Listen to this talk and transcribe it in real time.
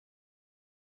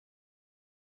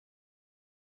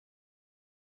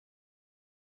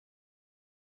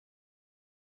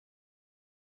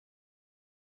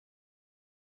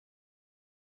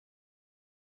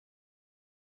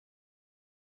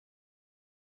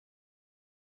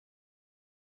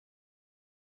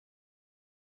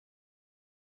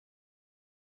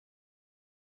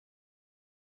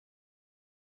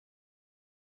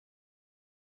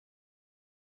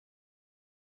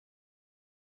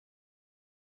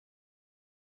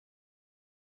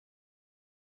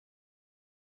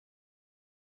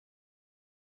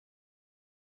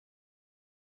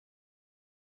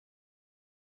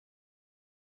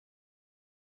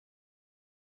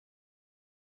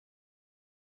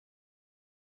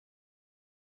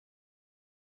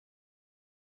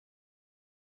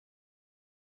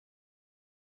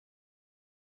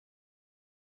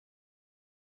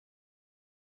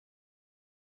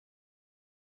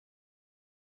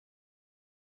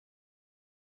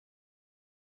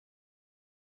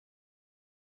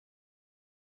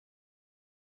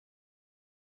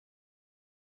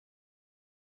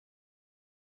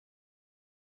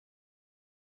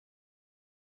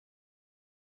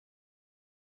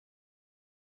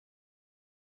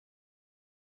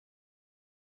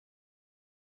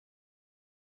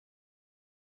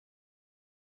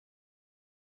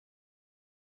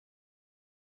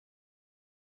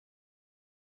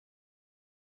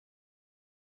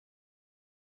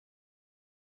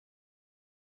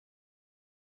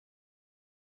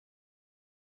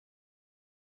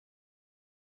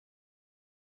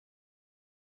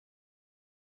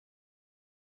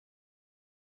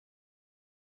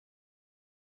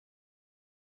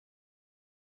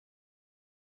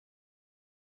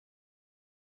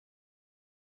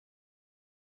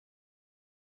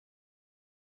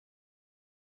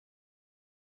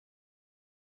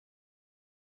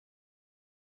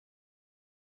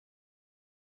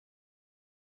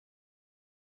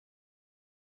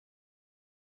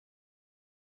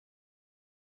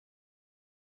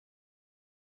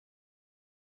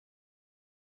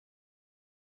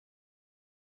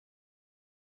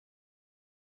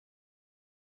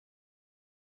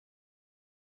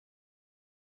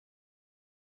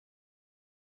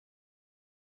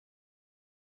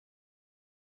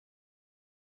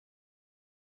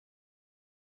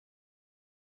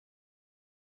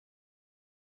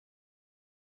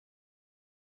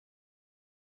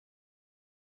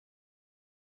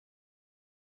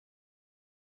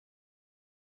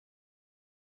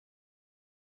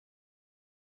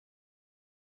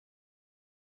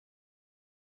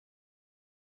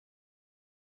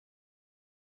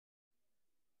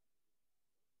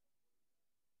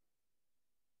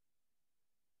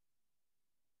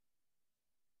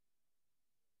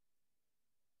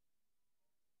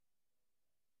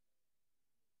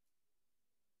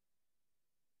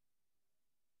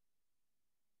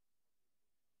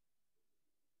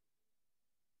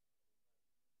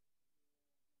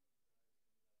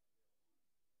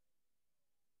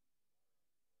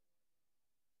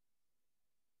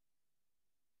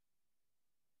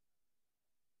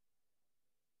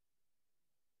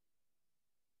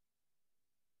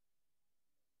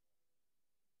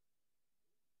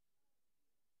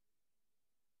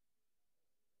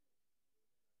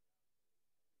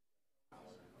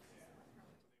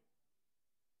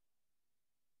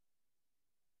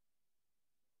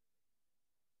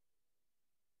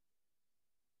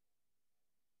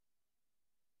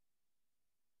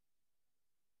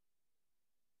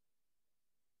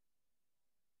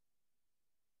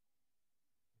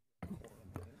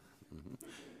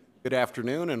Good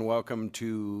afternoon and welcome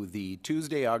to the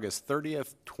Tuesday, August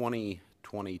 30th,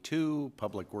 2022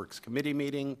 Public Works Committee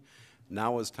meeting.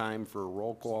 Now is time for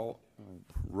roll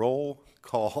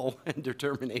call and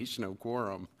determination of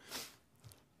quorum.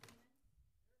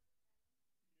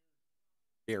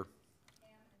 Here.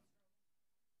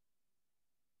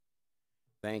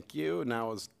 Thank you.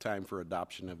 Now is time for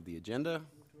adoption of the agenda.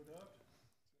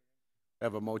 I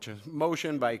have a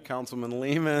motion by Councilman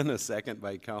Lehman, a second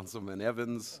by Councilman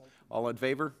Evans. All in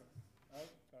favor? Aye.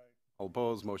 All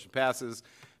opposed? Motion passes.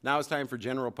 Now it's time for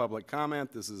general public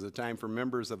comment. This is a time for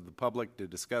members of the public to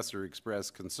discuss or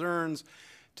express concerns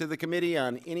to the committee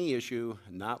on any issue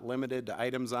not limited to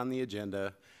items on the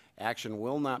agenda. Action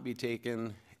will not be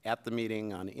taken at the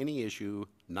meeting on any issue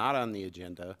not on the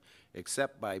agenda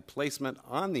except by placement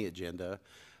on the agenda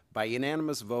by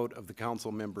unanimous vote of the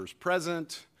council members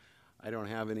present. I don't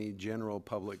have any general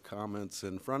public comments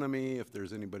in front of me. If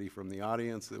there's anybody from the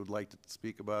audience that would like to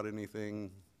speak about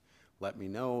anything, let me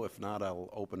know. If not, I'll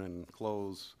open and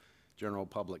close general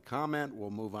public comment. We'll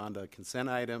move on to consent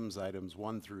items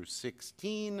 1 through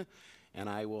 16, and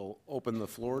I will open the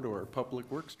floor to our Public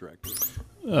Works Director.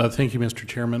 Thank you, Mr.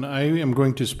 Chairman. I am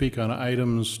going to speak on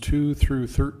items 2 through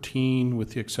 13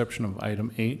 with the exception of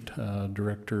item 8.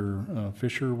 Director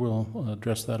Fisher will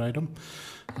address that item.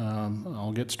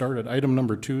 I'll get started. Item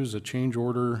number 2 is a change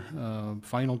order,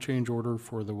 final change order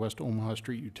for the West Omaha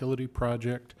Street Utility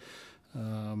Project.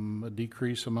 A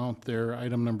decrease amount there.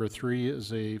 Item number 3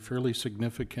 is a fairly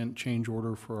significant change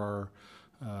order for our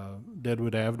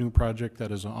Deadwood Avenue project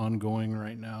that is ongoing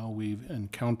right now. We've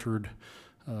encountered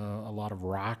a lot of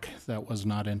rock that was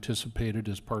not anticipated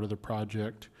as part of the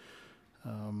project.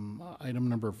 Item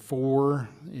number 4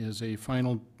 is a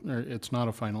final, or it's not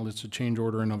a final, it's a change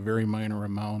order in a very minor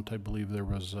amount. I believe there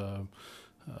was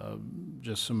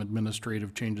just some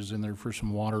administrative changes in there for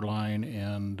some water line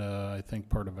and I think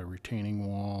part of a retaining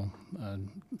wall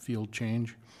field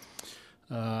change.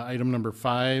 Item number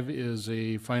 5 is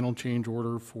a final change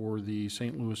order for the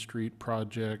St. Louis Street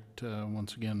project.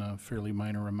 Once again, a fairly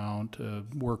minor amount.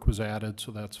 Work was added,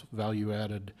 so that's value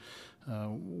added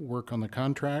work on the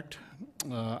contract.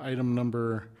 Item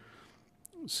number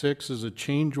 6 is a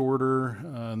change order,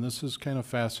 and this is kind of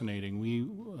fascinating. We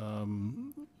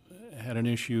had an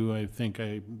issue, I think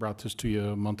I brought this to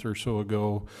you a month or so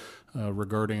ago,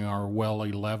 regarding our well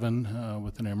 11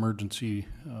 with an emergency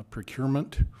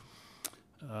procurement.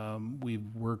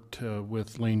 We've worked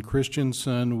with Lane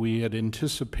Christensen. We had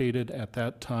anticipated at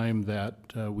that time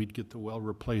that we'd get the well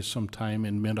replaced sometime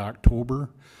in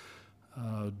mid-October.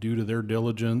 Due to their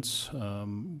diligence,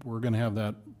 we're going to have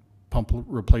that pump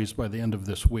replaced by the end of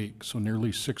this week, so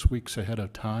nearly 6 weeks ahead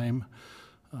of time.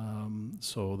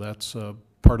 So that's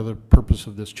part of the purpose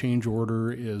of this change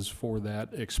order is for that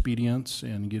expedience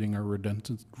and getting our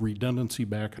redundancy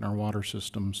back in our water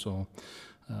system. So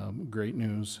great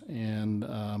news. And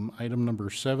item number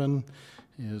 7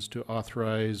 is to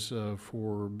authorize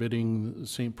for bidding the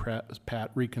St.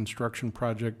 Pat reconstruction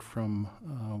project from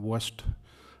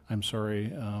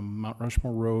Mount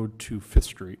Rushmore Road to 5th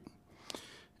Street.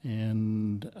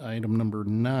 And item number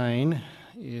 9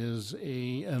 is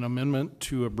an amendment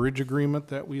to a bridge agreement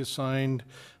that we assigned.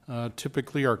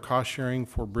 Typically our cost sharing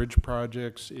for bridge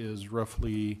projects is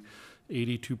roughly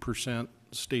 82%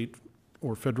 state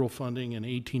or federal funding and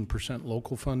 18%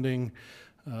 local funding.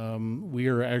 We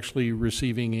are actually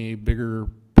receiving a bigger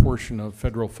portion of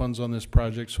federal funds on this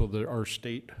project, so that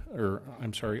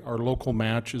our local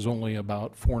match is only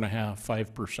about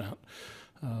 4.5–5%.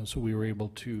 So we were able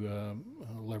to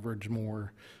leverage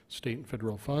more state and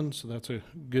federal funds, so that's a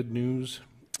good news.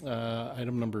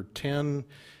 Item number 10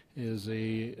 is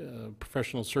a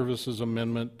professional services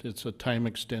amendment. It's a time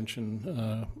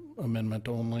extension amendment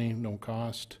only, no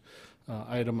cost.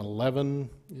 Item 11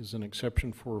 is an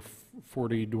exception for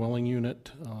 40 dwelling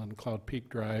unit on Cloud Peak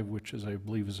Drive, which I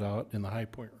believe is out in the High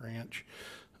Point Ranch,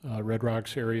 Red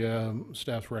Rocks area.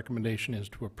 Staff's recommendation is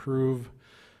to approve.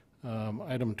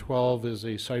 Item 12 is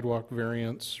a sidewalk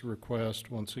variance request.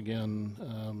 Once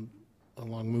again,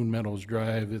 along Moon Meadows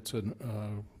Drive, it's a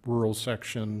rural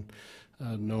section.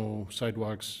 No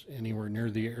sidewalks anywhere near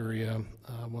the area.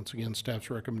 Once again, staff's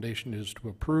recommendation is to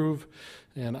approve.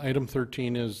 And item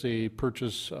 13 is a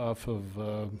purchase off of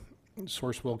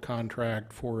Sourcewell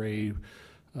contract for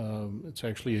it's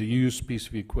actually a used piece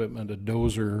of equipment, a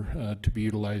dozer to be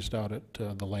utilized out at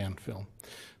the landfill.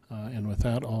 And with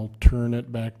that, I'll turn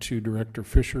it back to Director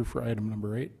Fisher for item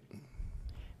number 8.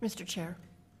 Mr. Chair.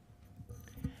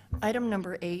 Item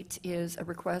number 8 is a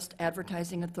request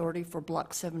advertising authority for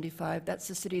Block 75. That's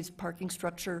the city's parking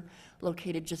structure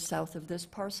located just south of this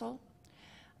parcel.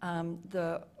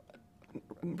 The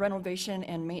Renovation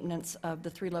and maintenance of the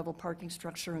three-level parking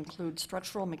structure includes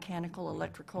structural, mechanical,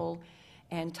 electrical,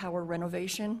 and tower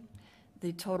renovation.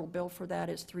 The total bill for that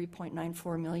is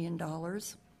 $3.94 million.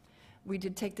 We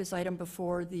did take this item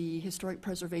before the Historic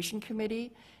Preservation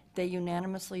Committee. They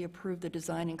unanimously approved the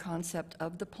design and concept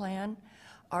of the plan.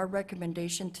 Our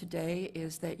recommendation today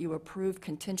is that you approve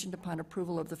contingent upon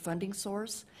approval of the funding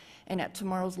source. And at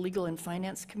tomorrow's Legal and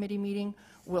Finance Committee meeting,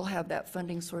 we'll have that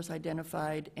funding source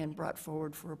identified and brought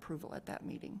forward for approval at that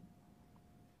meeting.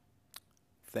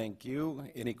 Thank you.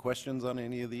 Any questions on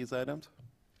any of these items?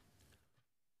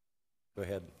 Go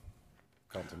ahead,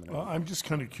 Councilman. I'm just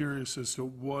kind of curious as to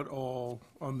what all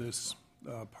on this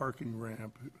parking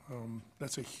ramp.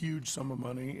 That's a huge sum of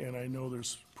money, and I know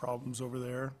there's problems over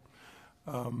there.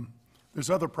 There's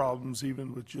other problems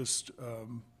even with just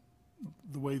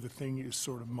the way the thing is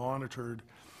sort of monitored.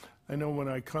 I know when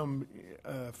I come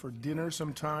for dinner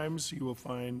sometimes, you will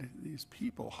find these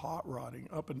people hot rodding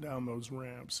up and down those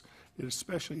ramps. It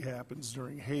especially happens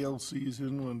during hail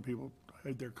season when people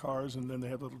hide their cars and then they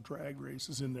have little drag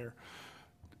races in there.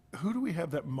 Who do we have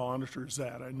that monitors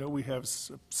that? I know we have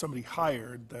somebody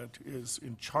hired that is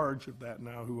in charge of that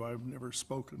now who I've never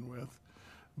spoken with.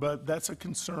 But that's a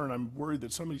concern. I'm worried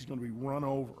that somebody's going to be run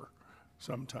over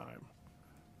sometime.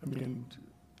 I mean,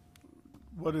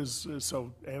 what is,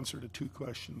 so answer to two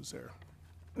questions there.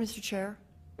 Mr. Chair?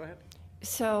 Go ahead.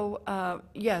 So,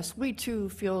 yes, we too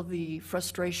feel the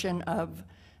frustration of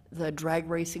the drag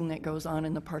racing that goes on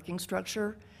in the parking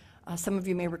structure. Some of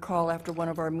you may recall after one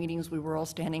of our meetings, we were all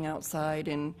standing outside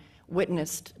and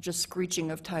witnessed just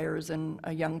screeching of tires and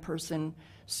a young person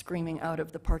screaming out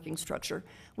of the parking structure.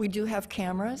 We do have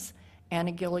cameras.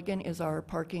 Anna Gilligan is our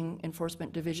Parking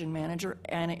Enforcement Division Manager.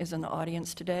 Anna is in the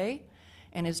audience today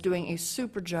and is doing a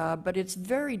super job, but it's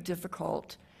very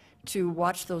difficult to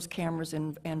watch those cameras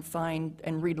and find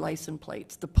and read license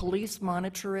plates. The police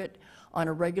monitor it on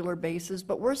a regular basis,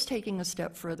 but we're taking a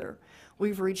step further.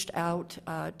 We've reached out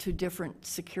to different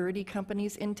security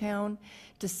companies in town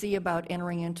to see about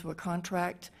entering into a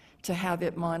contract to have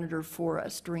it monitored for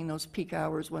us during those peak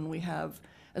hours when we have,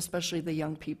 especially the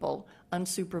young people,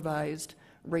 unsupervised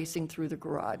racing through the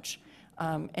garage.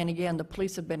 And again, the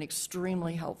police have been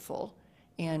extremely helpful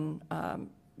in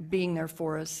being there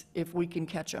for us if we can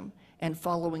catch them, and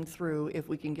following through if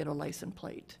we can get a license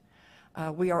plate.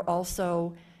 We are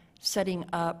also setting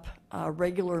up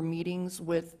regular meetings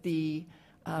with the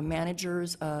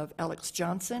managers of Alex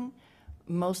Johnson.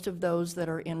 Most of those that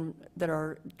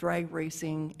are drag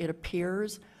racing, it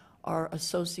appears, are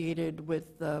associated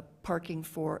with the parking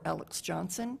for Alex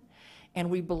Johnson.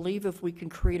 And we believe if we can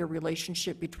create a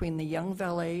relationship between the young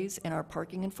valets and our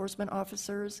parking enforcement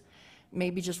officers,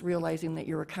 maybe just realizing that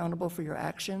you're accountable for your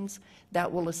actions,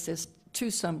 that will assist to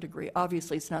some degree.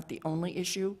 Obviously, it's not the only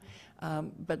issue,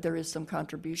 but there is some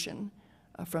contribution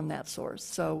from that source.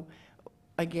 So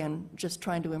again, just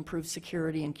trying to improve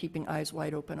security and keeping eyes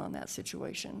wide open on that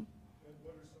situation.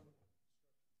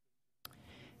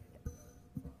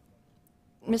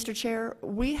 Mr. Chair,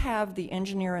 we have the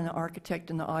engineer and the architect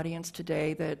in the audience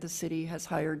today that the city has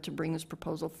hired to bring this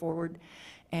proposal forward.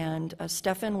 And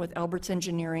Stefan with Alberts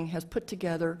Engineering has put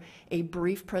together a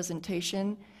brief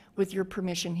presentation. With your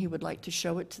permission, he would like to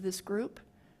show it to this group.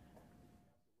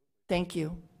 Thank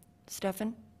you.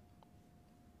 Stefan?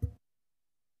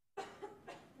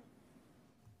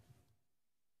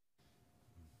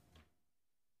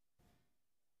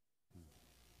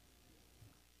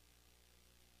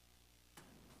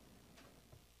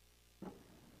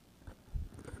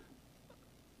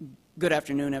 Good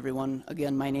afternoon, everyone.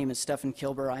 Again, my name is Stefan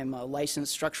Kilber. I'm a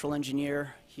licensed structural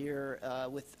engineer here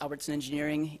with Albertson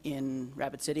Engineering in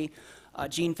Rapid City.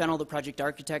 Gene Fennell, the project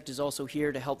architect, is also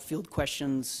here to help field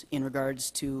questions in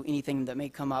regards to anything that may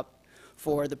come up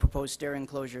for the proposed stair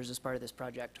enclosures as part of this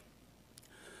project. I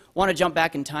want to jump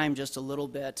back in time just a little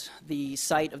bit. The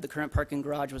site of the current parking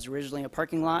garage was originally a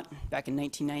parking lot. Back in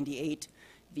 1998,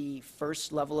 the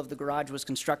first level of the garage was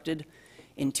constructed.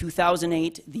 In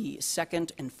 2008, the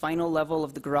second and final level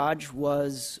of the garage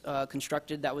was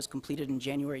constructed. That was completed in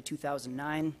January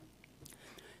 2009.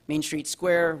 Main Street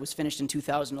Square was finished in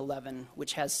 2011,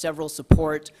 which has several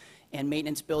support and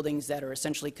maintenance buildings that are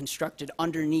essentially constructed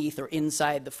underneath or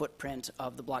inside the footprint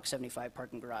of the Block 75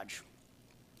 parking garage.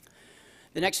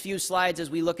 The next few slides, as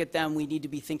we look at them, we need to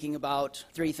be thinking about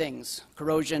three things: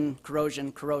 corrosion,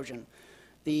 corrosion, corrosion.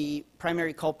 The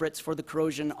primary culprits for the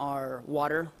corrosion are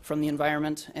water from the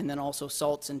environment and then also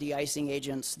salts and de-icing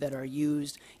agents that are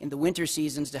used in the winter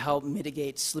seasons to help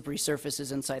mitigate slippery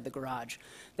surfaces inside the garage.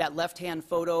 That left-hand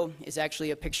photo is actually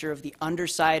a picture of the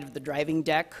underside of the driving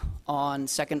deck on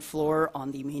second floor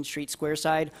on the Main Street Square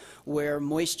side, where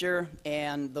moisture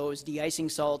and those de-icing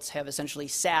salts have essentially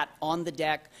sat on the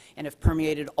deck and have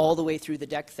permeated all the way through the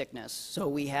deck thickness. So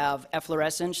we have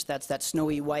efflorescence, that's that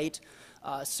snowy white,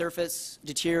 surface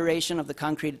deterioration of the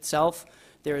concrete itself.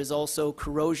 There is also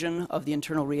corrosion of the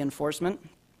internal reinforcement.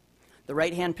 The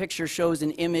right-hand picture shows an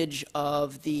image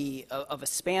of a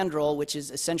spandrel, which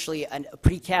is essentially a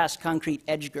precast concrete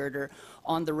edge girder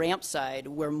on the ramp side,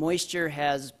 where moisture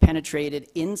has penetrated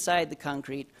inside the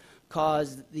concrete,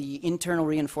 caused the internal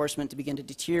reinforcement to begin to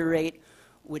deteriorate,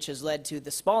 which has led to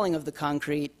the spalling of the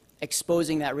concrete,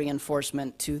 exposing that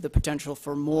reinforcement to the potential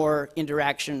for more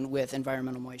interaction with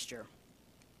environmental moisture.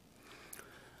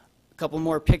 A couple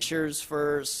more pictures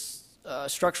for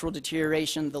structural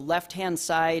deterioration. The left-hand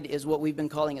side is what we've been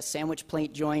calling a sandwich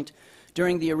plate joint.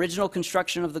 During the original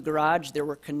construction of the garage, there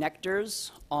were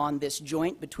connectors on this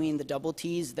joint between the double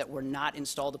T's that were not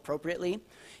installed appropriately.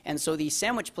 And so these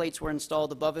sandwich plates were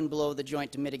installed above and below the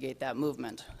joint to mitigate that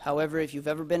movement. However, if you've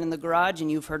ever been in the garage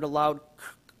and you've heard a loud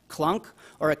clunk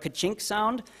or a ka-chink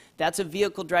sound, that's a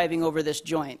vehicle driving over this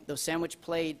joint. Those sandwich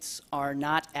plates are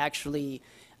not actually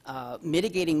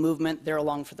mitigating movement, they're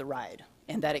along for the ride.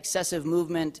 And that excessive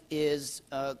movement is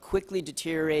quickly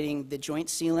deteriorating the joint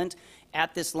sealant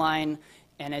at this line.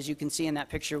 And as you can see in that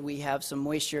picture, we have some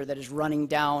moisture that is running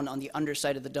down on the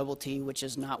underside of the double T, which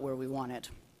is not where we want it.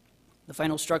 The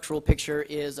final structural picture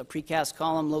is a precast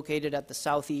column located at the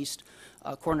southeast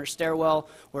corner stairwell,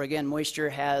 where again moisture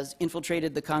has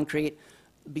infiltrated the concrete,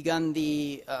 begun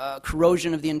the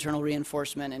corrosion of the internal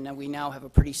reinforcement, and then we now have a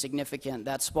pretty significant,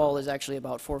 that spall is actually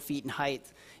about 4 feet in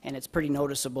height, and it's pretty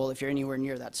noticeable if you're anywhere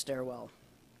near that stairwell.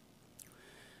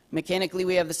 Mechanically,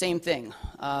 we have the same thing.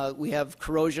 We have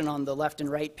corrosion on the left and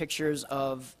right pictures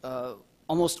of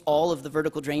almost all of the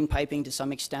vertical drain piping to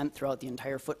some extent throughout the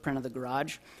entire footprint of the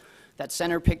garage. That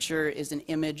center picture is an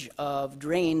image of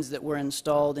drains that were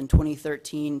installed in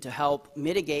 2013 to help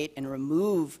mitigate and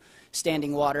remove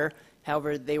standing water.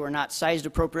 However, they were not sized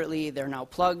appropriately. They're now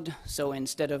plugged, so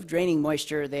instead of draining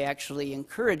moisture, they actually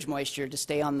encourage moisture to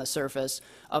stay on the surface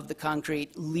of the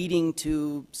concrete, leading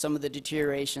to some of the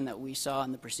deterioration that we saw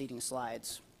in the preceding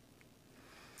slides.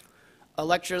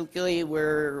 Electrically,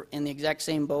 we're in the exact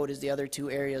same boat as the other two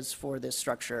areas for this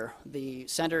structure. The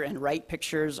center and right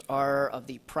pictures are of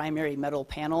the primary metal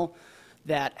panel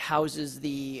that houses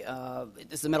the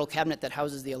metal cabinet that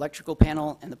houses the electrical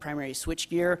panel and the primary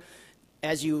switchgear.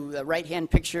 The right-hand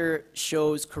picture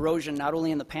shows corrosion not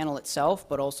only in the panel itself,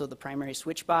 but also the primary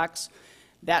switch box.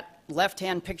 That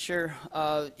left-hand picture,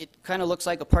 it kind of looks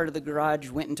like a part of the garage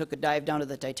went and took a dive down to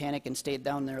the Titanic and stayed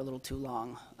down there a little too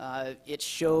long. It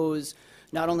shows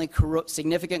not only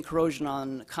significant corrosion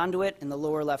on conduit in the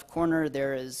lower left corner,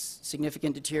 there is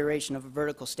significant deterioration of a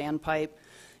vertical standpipe,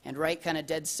 and right kind of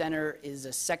dead center is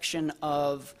a section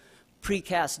of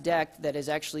precast deck that is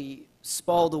actually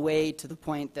spalled away to the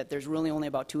point that there's really only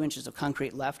about 2 inches of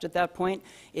concrete left at that point.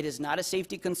 It is not a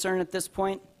safety concern at this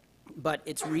point, but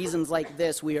it's reasons like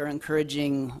this we are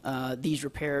encouraging these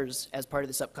repairs as part of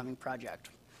this upcoming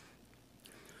project.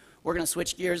 We're going to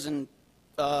switch gears and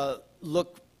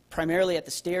look primarily at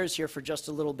the stairs here for just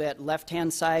a little bit.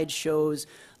 Left-hand side shows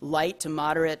light to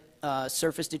moderate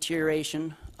surface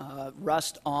deterioration,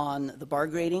 rust on the bar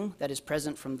grating that is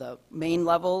present from the main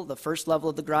level, the first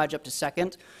level of the garage up to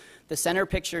second. The center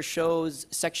picture shows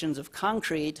sections of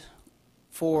concrete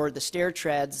for the stair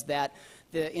treads that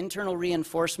the internal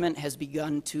reinforcement has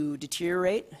begun to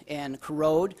deteriorate and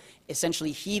corrode,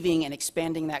 essentially heaving and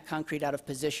expanding that concrete out of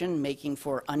position, making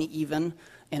for uneven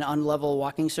and unlevel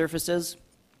walking surfaces.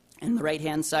 On the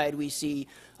right-hand side, we see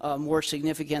more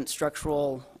significant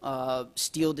structural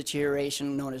steel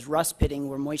deterioration known as rust pitting,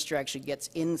 where moisture actually gets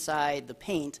inside the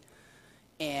paint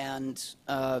and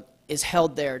is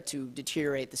held there to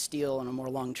deteriorate the steel on a more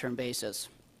long-term basis.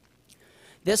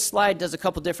 This slide does a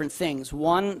couple different things.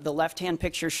 One, the left-hand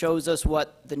picture shows us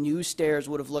what the new stairs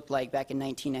would have looked like back in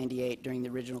 1998 during the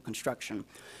original construction.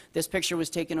 This picture was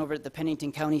taken over at the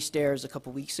Pennington County Stairs a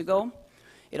couple weeks ago.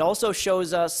 It also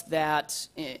shows us that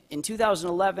in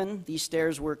 2011, these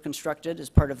stairs were constructed as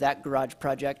part of that garage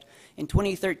project. In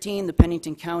 2013, the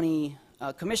Pennington County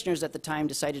commissioners at the time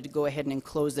decided to go ahead and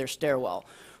enclose their stairwell.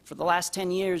 For the last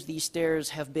 10 years, these stairs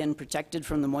have been protected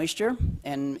from the moisture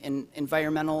and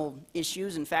environmental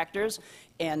issues and factors,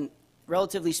 and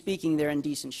relatively speaking, they're in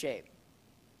decent shape.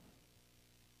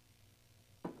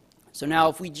 So now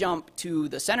if we jump to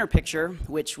the center picture,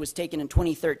 which was taken in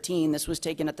 2013, this was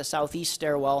taken at the southeast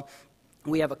stairwell.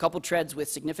 We have a couple treads with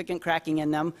significant cracking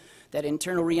in them. That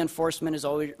internal reinforcement is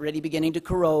already beginning to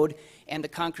corrode, and the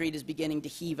concrete is beginning to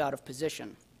heave out of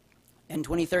position. In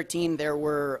 2013, there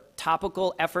were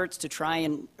topical efforts to try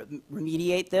and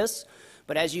remediate this,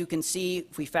 but as you can see,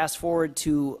 if we fast forward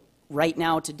to right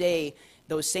now today,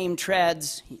 those same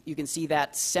treads, you can see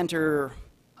that center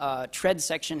tread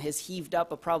section has heaved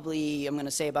up probably, I'm going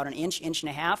to say about an inch, inch and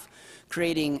a half,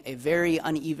 creating a very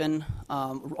uneven,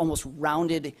 almost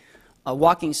rounded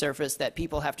walking surface that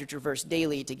people have to traverse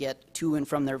daily to get to and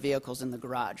from their vehicles in the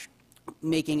garage,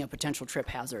 making a potential trip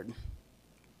hazard.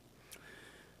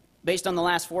 Based on the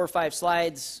last 4 or 5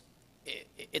 slides,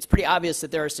 it's pretty obvious that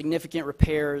there are significant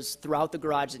repairs throughout the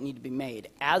garage that need to be made.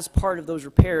 As part of those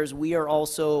repairs, we are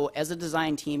also, as a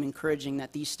design team, encouraging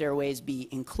that these stairways be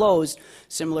enclosed,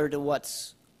 similar to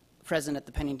what's present at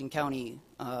the Pennington County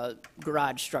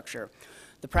garage structure.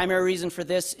 The primary reason for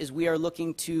this is we are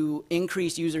looking to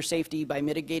increase user safety by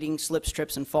mitigating slips,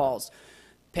 trips, and falls.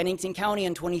 Pennington County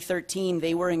in 2013,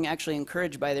 they were actually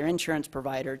encouraged by their insurance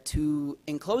provider to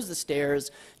enclose the stairs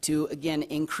to, again,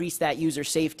 increase that user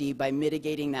safety by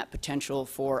mitigating that potential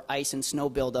for ice and snow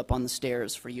buildup on the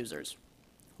stairs for users.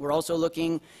 We're also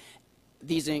looking,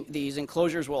 these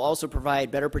enclosures will also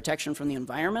provide better protection from the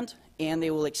environment, and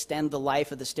they will extend the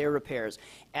life of the stair repairs.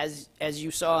 As you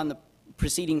saw on the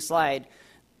preceding slide,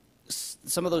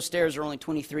 some of those stairs are only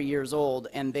 23 years old,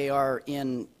 and they are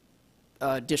in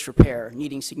disrepair,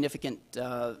 needing significant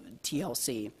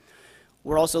TLC.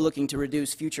 We're also looking to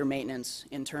reduce future maintenance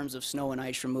in terms of snow and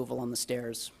ice removal on the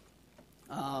stairs.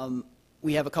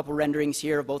 We have a couple renderings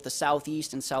here of both the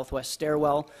southeast and southwest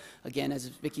stairwell. Again, as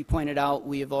Vicki pointed out,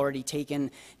 we have already taken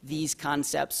these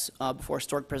concepts before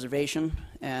Historic Preservation,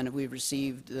 and we've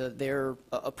received their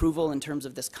approval in terms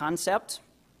of this concept.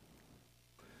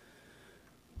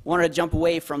 Wanted to jump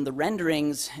away from the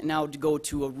renderings and now to go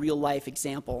to a real-life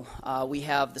example. We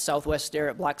have the southwest stair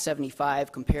at Block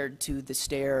 75 compared to the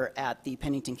stair at the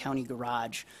Pennington County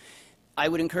garage. I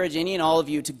would encourage any and all of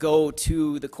you to go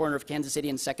to the corner of Kansas City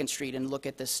and 2nd Street and look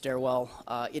at this stairwell.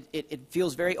 It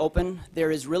feels very open. There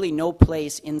is really no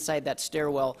place inside that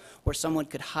stairwell where someone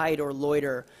could hide or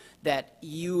loiter that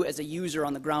you as a user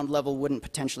on the ground level wouldn't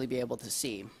potentially be able to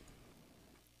see.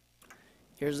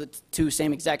 Here's the 2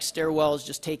 same exact stairwells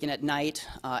just taken at night.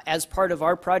 As part of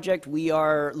our project, we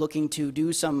are looking to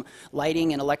do some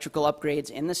lighting and electrical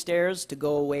upgrades in the stairs to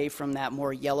go away from that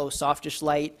more yellow softish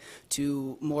light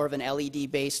to more of an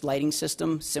LED-based lighting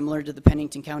system similar to the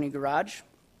Pennington County garage.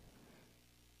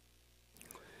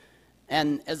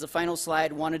 And as the final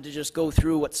slide, wanted to just go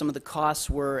through what some of the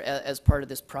costs were as part of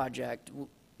this project.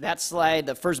 That slide,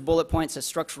 the first bullet point says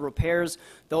structural repairs.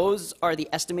 Those are the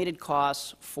estimated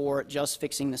costs for just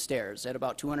fixing the stairs at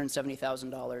about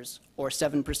 $270,000 or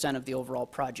 7% of the overall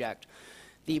project.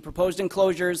 The proposed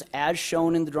enclosures, as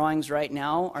shown in the drawings right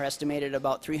now, are estimated at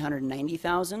about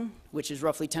 $390,000, which is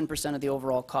roughly 10% of the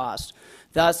overall cost.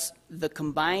 Thus, the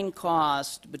combined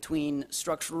cost between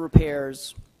structural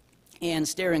repairs and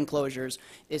stair enclosures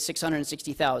is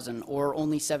 $660,000, or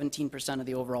only 17% of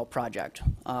the overall project.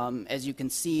 As you can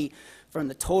see from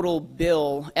the total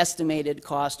bill estimated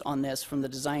cost on this from the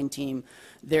design team,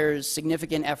 there's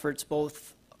significant efforts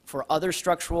both for other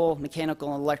structural,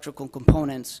 mechanical, and electrical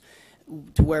components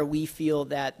to where we feel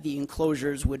that the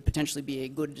enclosures would potentially be a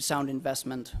good sound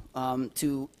investment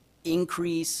to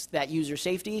increase that user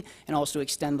safety and also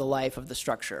extend the life of the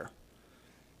structure.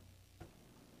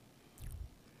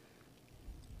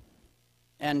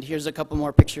 And here's a couple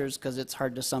more pictures because it's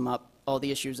hard to sum up all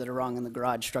the issues that are wrong in the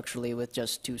garage structurally with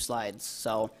just 2 slides.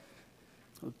 So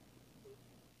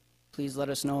please let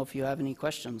us know if you have any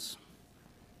questions.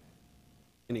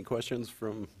 Any questions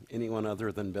from anyone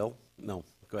other than Bill? No.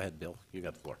 Go ahead, Bill. You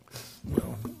got the floor.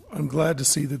 Well, I'm glad to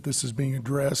see that this is being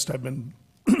addressed. I've been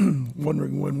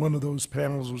wondering when one of those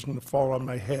panels was going to fall on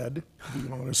my head, to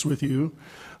be honest with you.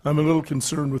 I'm a little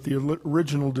concerned with the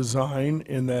original design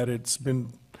in that it's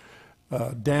been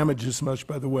damaged as much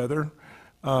by the weather.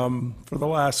 For the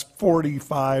last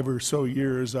 45 or so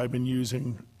years, I've been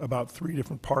using about 3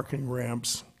 different parking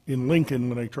ramps in Lincoln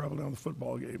when I travel down to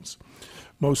football games.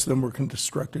 Most of them were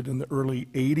constructed in the early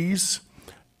 80s.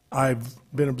 I've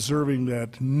been observing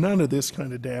that none of this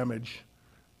kind of damage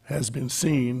has been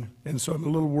seen, and so I'm a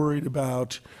little worried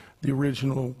about the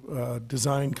original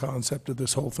design concept of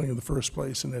this whole thing in the first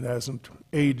place, and it hasn't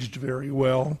aged very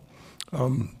well.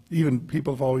 Even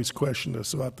people have always questioned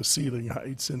us about the ceiling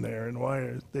heights in there, and why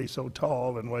are they so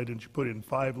tall, and why didn't you put in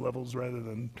 5 levels rather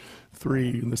than 3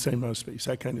 in the same amount of space,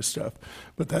 that kind of stuff.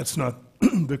 But that's not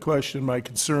the question. My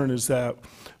concern is that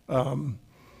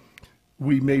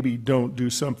we maybe don't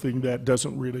do something that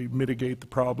doesn't really mitigate the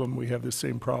problem. We have the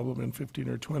same problem in 15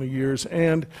 or 20 years.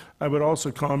 And I would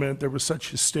also comment, there was such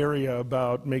hysteria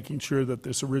about making sure that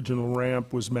this original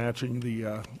ramp was matching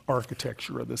the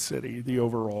architecture of the city, the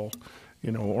overall,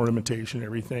 ornamentation,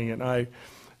 everything. And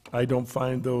I don't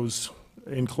find those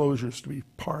enclosures to be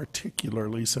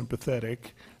particularly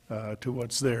sympathetic to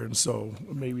what's there. And so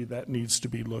maybe that needs to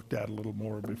be looked at a little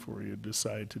more before you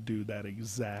decide to do that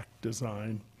exact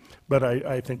design. But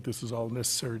I think this is all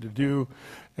necessary to do,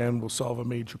 and will solve a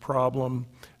major problem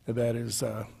that is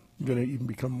going to even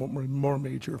become more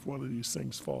major if one of these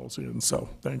things falls in. So,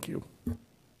 thank you.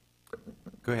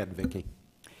 Go ahead, Vicki.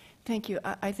 Thank you.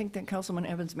 I think that Councilman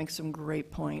Evans makes some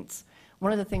great points.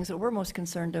 One of the things that we're most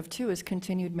concerned of, too, is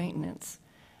continued maintenance.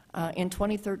 In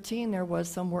 2013, there was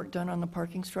some work done on the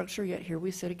parking structure, yet here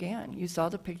we sit again. You saw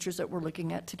the pictures that we're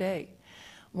looking at today.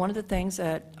 One of the things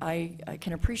that I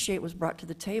can appreciate was brought to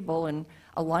the table, and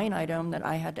a line item that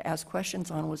I had to ask questions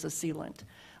on was a sealant.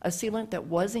 A sealant that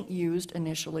wasn't used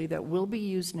initially, that will be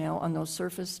used now on those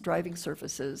driving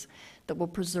surfaces, that will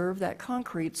preserve that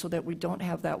concrete so that we don't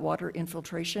have that water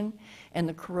infiltration and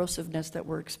the corrosiveness that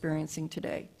we're experiencing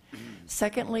today.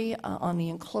 Secondly, on the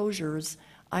enclosures,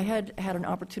 I had an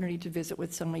opportunity to visit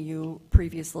with some of you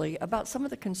previously about some of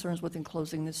the concerns with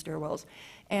enclosing the stairwells,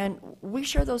 and we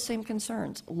share those same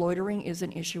concerns. Loitering is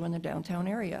an issue in the downtown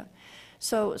area.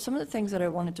 So some of the things that I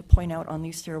wanted to point out on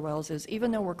these stairwells is,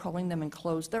 even though we're calling them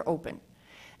enclosed, they're open.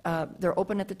 They're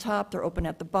open at the top, they're open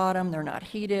at the bottom, they're not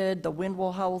heated, the wind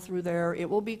will howl through there, it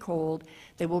will be cold,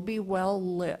 they will be well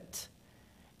lit.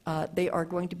 They are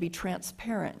going to be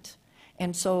transparent.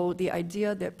 And so the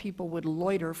idea that people would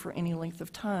loiter for any length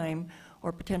of time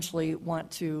or potentially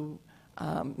want to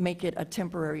make it a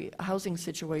temporary housing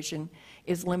situation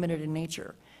is limited in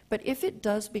nature. But if it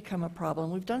does become a problem,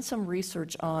 we've done some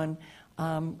research on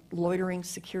loitering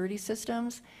security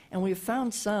systems, and we've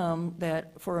found some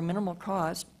that, for a minimal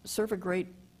cost, serve a great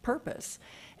purpose.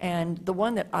 And the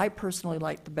one that I personally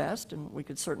like the best, and we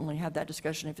could certainly have that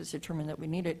discussion if it's determined that we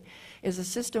need it, is a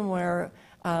system where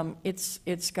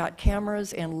it's got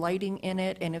cameras and lighting in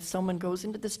it, and if someone goes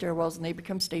into the stairwells and they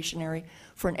become stationary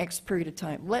for an X period of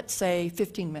time, let's say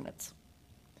 15 minutes,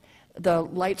 the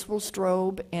lights will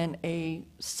strobe and a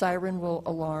siren will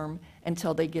alarm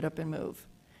until they get up and move.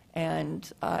 And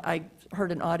I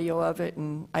heard an audio of it,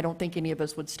 and I don't think any of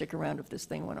us would stick around if this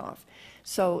thing went off.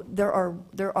 So there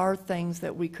are things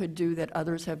that we could do that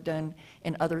others have done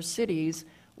in other cities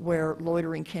where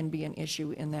loitering can be an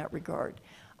issue in that regard.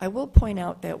 I will point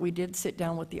out that we did sit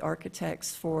down with the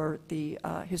architects for the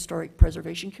Historic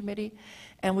Preservation Committee,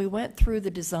 and we went through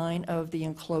the design of the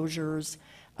enclosures,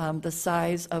 the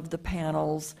size of the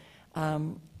panels,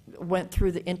 went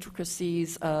through the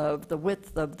intricacies of the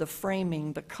width of the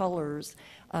framing, the colors.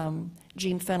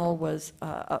 Gene Fennell was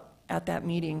at that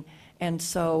meeting, and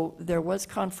so there was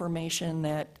confirmation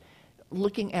that,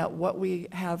 looking at what we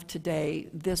have today,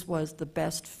 this was the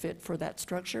best fit for that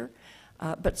structure,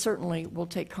 but certainly we'll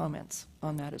take comments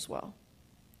on that as well.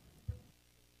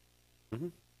 Mm-hmm.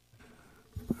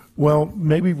 Well,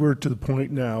 maybe we're to the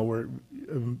point now where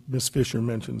Ms. Fisher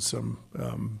mentioned some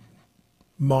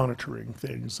monitoring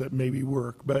things that maybe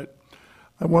work, but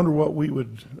I wonder what we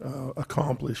would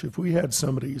accomplish if we had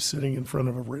somebody sitting in front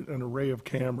of an array of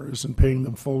cameras and paying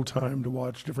them full time to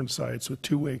watch different sites with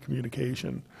two-way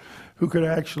communication, who could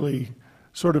actually,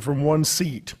 sort of from one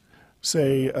seat,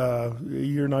 say,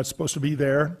 you're not supposed to be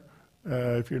there.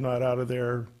 If you're not out of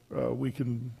there, we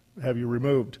can have you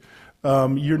removed.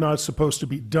 You're not supposed to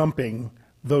be dumping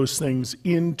those things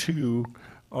into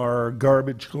our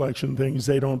garbage collection things.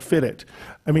 They don't fit it.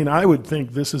 I mean, I would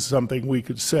think this is something we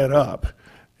could set up,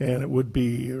 and it would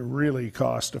be really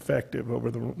cost effective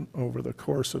over the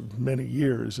course of many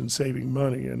years in saving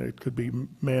money, and it could be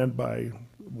manned by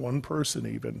one person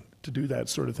even to do that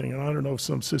sort of thing. And I don't know if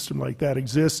some system like that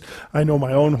exists. I know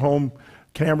my own home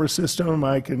camera system,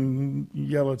 I can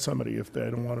yell at somebody if they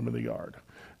don't want them in the yard.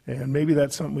 And maybe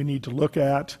that's something we need to look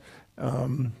at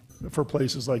for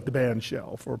places like the band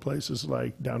shell, for places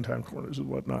like downtown corners and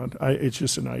whatnot. It's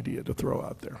just an idea to throw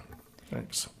out there.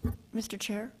 Thanks. Mr.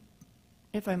 Chair,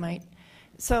 if I might.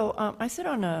 So I sit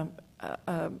on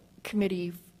a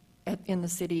committee in the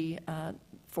city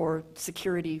for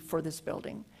security for this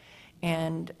building.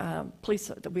 And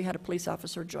we had a police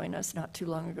officer join us not too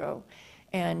long ago.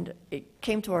 And it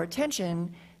came to our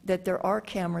attention that there are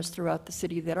cameras throughout the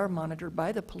city that are monitored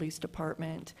by the police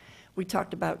department. We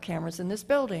talked about cameras in this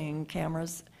building,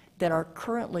 cameras that are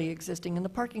currently existing in the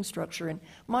parking structure, and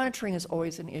monitoring is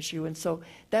always an issue. And so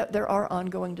that there are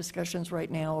ongoing discussions right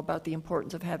now about the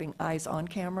importance of having eyes on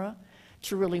camera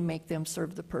to really make them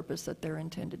serve the purpose that they're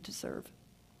intended to serve.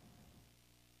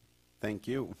 Thank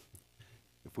you.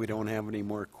 If we don't have any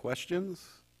more questions?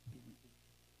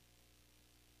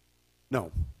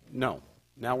 No.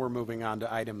 Now we're moving on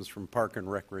to items from Park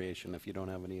and Recreation, if you don't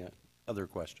have any other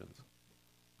questions.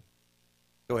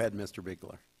 Go ahead, Mr.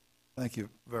 Bigler. Thank you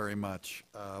very much.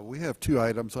 We have two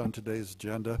items on today's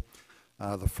agenda.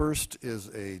 The first is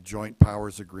a joint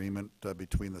powers agreement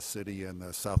between the city and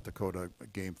the South Dakota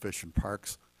Game Fish and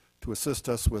Parks to assist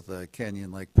us with a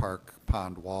Canyon Lake Park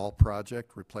pond wall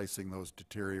project, replacing those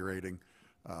deteriorating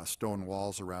stone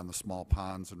walls around the small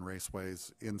ponds and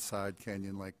raceways inside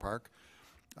Canyon Lake Park.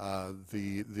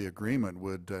 The agreement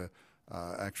would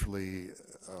actually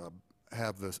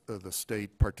have the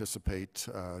state participate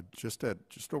just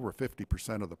over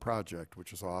 50% of the project,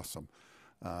 which is awesome.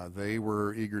 They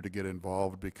were eager to get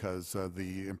involved because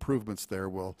the improvements there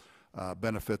will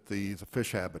benefit the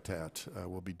fish habitat.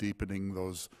 We'll be deepening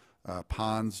those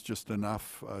ponds just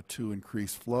enough to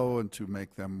increase flow and to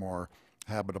make them more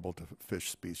habitable to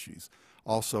fish species.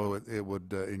 Also, it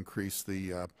would increase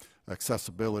the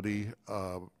accessibility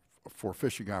for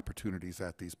fishing opportunities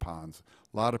at these ponds.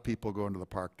 A lot of people go into the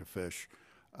park to fish,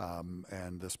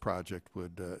 and this project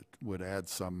would add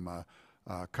some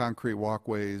concrete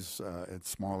walkways in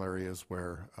small areas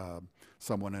where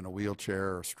someone in a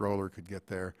wheelchair or stroller could get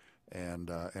there and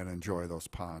enjoy those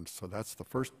ponds. So that's the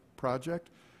first project.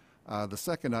 The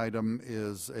second item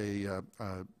is a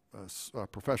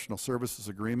professional services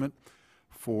agreement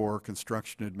for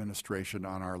construction administration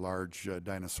on our large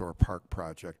dinosaur park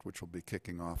project, which will be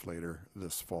kicking off later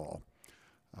this fall.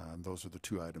 Those are the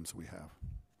two items we have.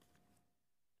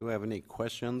 Do we have any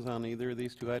questions on either of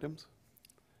these two items?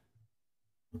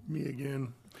 Me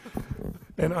again.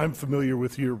 And I'm familiar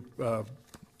with your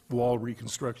wall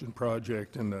reconstruction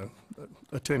project, and the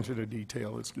attention to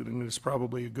detail is good, and it's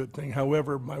probably a good thing.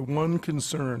 However, my one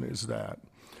concern is that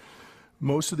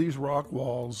most of these rock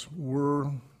walls were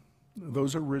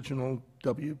those original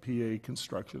WPA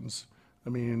constructions. I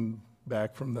mean,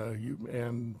 back from the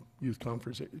Youth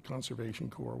Conservation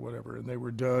Corps, whatever, and they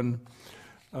were done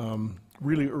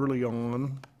really early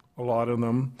on, a lot of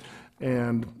them.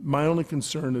 And my only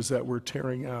concern is that we're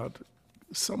tearing out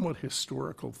somewhat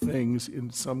historical things in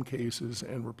some cases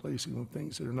and replacing with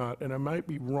things that are not. And I might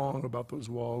be wrong about those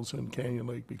walls in Canyon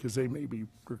Lake because they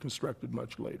were constructed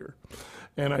much later.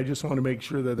 And I just want to make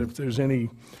sure that if there's any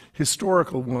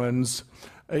historical ones,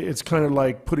 it's kind of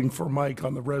like putting Formica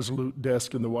on the Resolute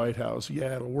desk in the White House.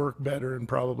 Yeah, it'll work better, and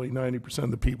probably 90%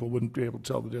 of the people wouldn't be able to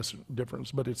tell the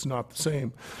difference, but it's not the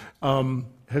same.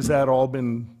 Has that all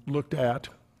been looked at?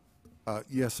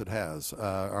 Yes, it has.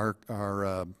 Our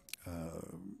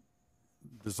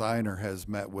designer has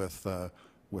met with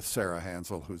Sarah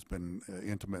Hansel, who's been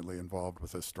intimately involved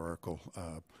with historical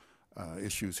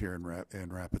issues here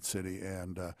in Rapid City,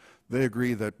 and they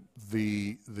agree that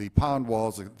the pond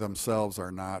walls themselves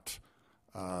are not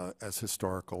as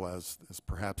historical as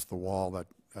perhaps the wall that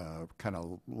kind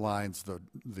of lines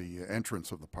the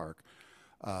entrance of the park.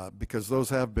 Because those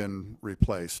have been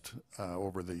replaced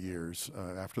over the years.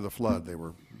 After the flood, they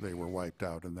were wiped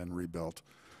out and then rebuilt.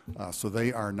 So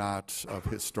they are not of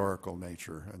historical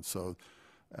nature, and so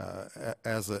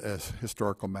as a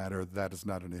historical matter, that is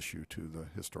not an issue to the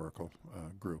historical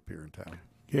group here in town.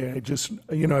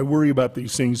 Yeah, I worry about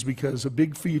these things because a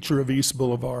big feature of East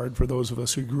Boulevard, for those of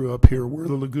us who grew up here, were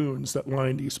the lagoons that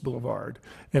lined East Boulevard.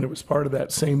 And it was part of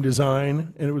that same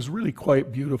design, and it was really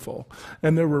quite beautiful.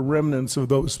 And there were remnants of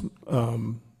those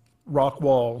rock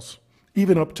walls,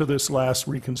 even up to this last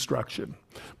reconstruction.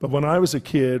 But when I was a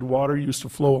kid, water used to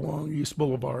flow along East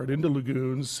Boulevard into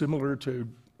lagoons, similar to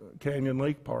Canyon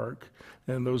Lake Park.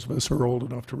 And those of us who are old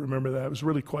enough to remember that, it was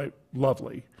really quite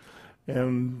lovely.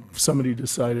 And somebody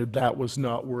decided that was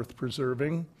not worth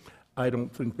preserving. I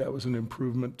don't think that was an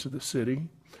improvement to the city,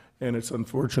 and it's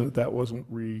unfortunate that wasn't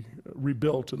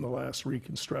rebuilt in the last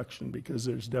reconstruction because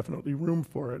there's definitely room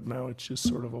for it. Now it's just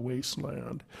sort of a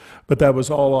wasteland. But that was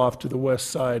all off to the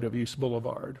west side of East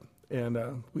Boulevard,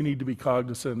 and we need to be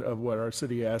cognizant of what our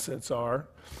city assets are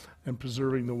and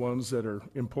preserving the ones that are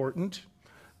important,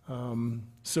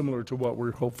 similar to what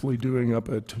we're hopefully doing up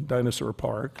at Dinosaur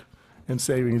Park, and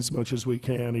saving as much as we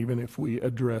can, even if we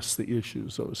address the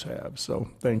issues those have. So,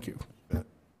 thank you.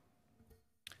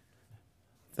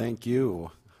 Thank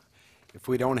you. If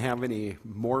we don't have any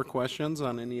more questions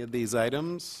on any of these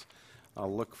items,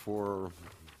 I'll look for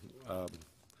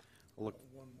look.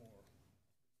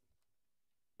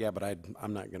 Yeah, but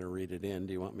I'm not going to read it in.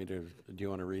 Do you want me to, do you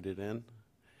want to read it in?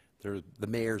 The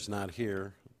mayor's not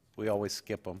here. We always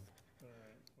skip them.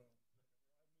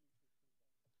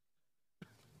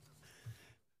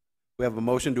 We have a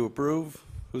motion to approve.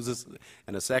 Who's this?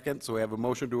 And a second. So we have a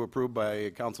motion to approve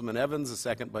by Councilman Evans, a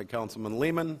second by Councilman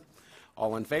Lehman.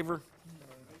 All in favor?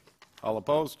 All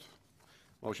opposed?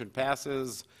 Motion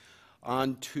passes.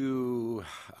 On to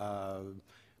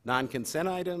non-consent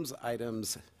items.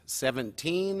 Items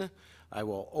 17. I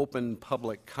will open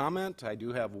public comment. I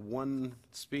do have one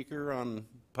speaker on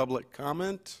public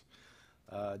comment.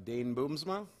 Dane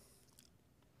Boomsma.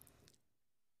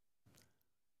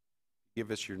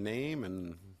 Give us your name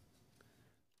and...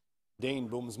 Dane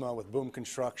Boomsma with Boom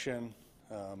Construction.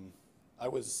 I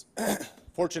was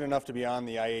fortunate enough to be on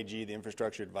the IAG, the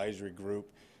Infrastructure Advisory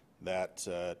Group, that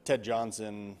Ted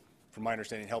Johnson, from my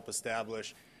understanding, helped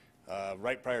establish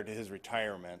right prior to his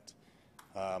retirement.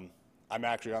 I'm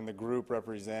actually on the group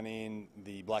representing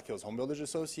the Black Hills Home Builders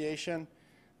Association.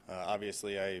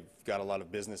 Obviously, I've got a lot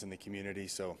of business in the community,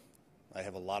 so I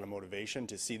have a lot of motivation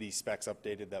to see these specs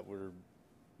updated that were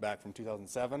back from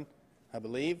 2007, I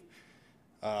believe.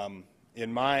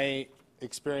 In my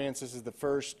experience, this is the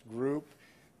first group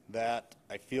that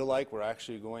I feel like we're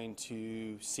actually going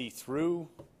to see through,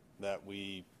 that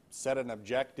we set an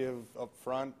objective up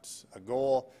front, a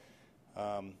goal,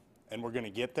 and we're going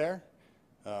to get there.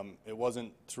 It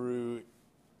wasn't through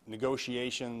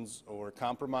negotiations or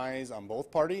compromise on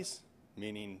both parties,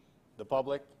 meaning the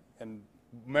public and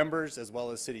members as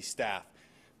well as city staff.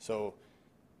 So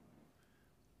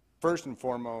first and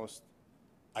foremost,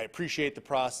 I appreciate the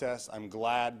process. I'm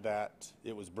glad that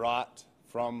it was brought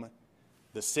from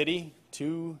the city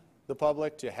to the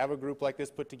public to have a group like this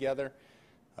put together.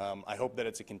 I hope that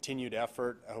it's a continued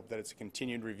effort. I hope that it's a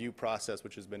continued review process,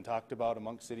 which has been talked about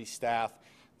amongst city staff,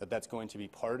 that that's going to be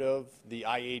part of the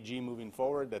IAG moving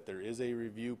forward, that there is a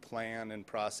review plan and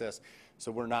process,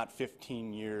 so we're not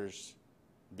 15 years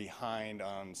behind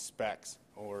on specs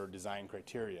or design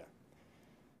criteria.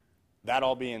 That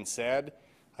all being said,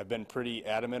 I've been pretty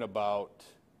adamant about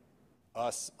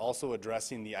us also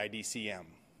addressing the IDCM.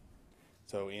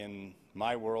 So in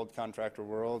my world, contractor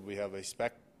world, we have a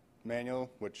spec manual,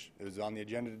 which is on the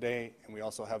agenda today, and we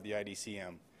also have the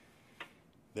IDCM.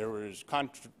 There was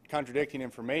contradicting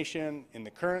information in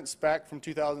the current spec from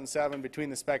 2007 between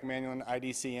the spec manual and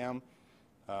IDCM,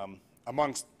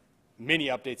 amongst many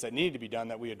updates that needed to be done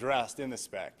that we addressed in the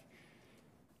spec.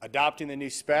 Adopting the new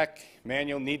spec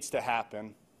manual needs to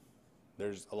happen.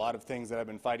 There's a lot of things that I've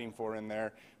been fighting for in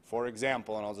there. For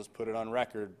example, and I'll just put it on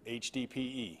record,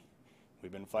 HDPE.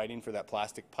 We've been fighting for that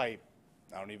plastic pipe,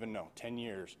 I don't even know, 10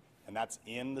 years. And that's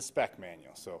in the spec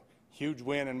manual. So huge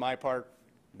win in my part,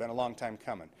 been a long time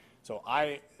coming. So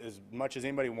I, as much as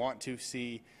anybody, want to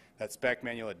see that spec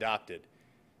manual adopted.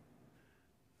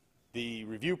 The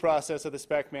review process of the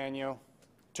spec manual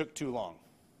took too long.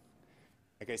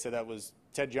 Like I said, that was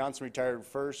Ted Johnson retired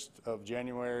 1st of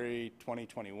January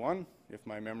 2021, if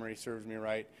my memory serves me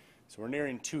right. So we're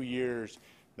nearing 2 years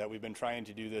that we've been trying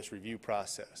to do this review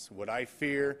process. What I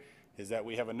fear is that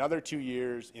we have another 2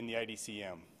 years in the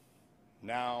IDCM.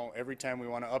 Now, every time we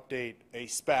want to update a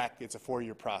spec, it's a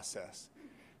 4-year process.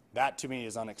 That, to me,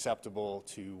 is unacceptable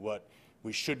to what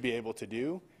we should be able to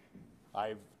do.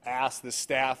 I've asked the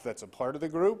staff that's a part of the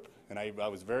group, and I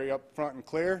was very upfront and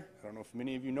clear. I don't know if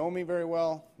many of you know me very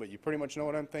well, but you pretty much know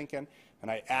what I'm thinking. And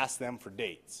I asked them for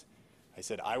dates. I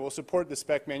said, I will support the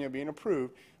spec manual being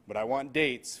approved, but I want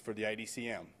dates for the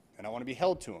IDCM, and I want to be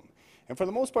held to them. And for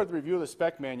the most part, the review of the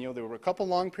spec manual, there were a couple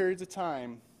long periods of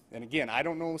time, and again, I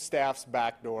don't know staff's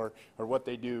backdoor or what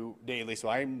they do daily, so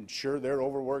I'm sure they're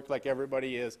overworked like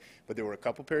everybody is, but there were a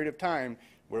couple period of time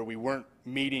where we weren't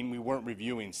meeting, we weren't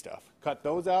reviewing stuff. Cut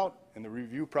those out, and the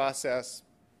review process,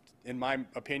 in my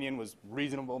opinion, was a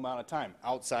reasonable amount of time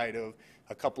outside of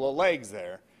a couple of legs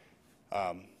there.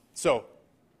 So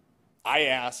I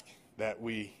ask that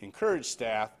we encourage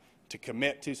staff to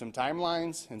commit to some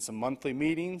timelines and some monthly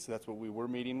meetings. That's what we were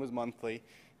meeting, was monthly,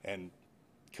 and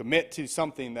commit to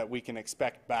something that we can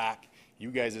expect back.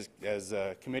 You guys as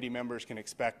committee members can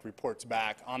expect reports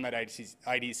back on that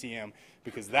IDCM,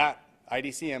 because that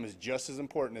IDCM is just as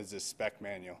important as this spec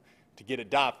manual to get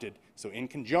adopted. So in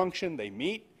conjunction, they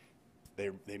meet,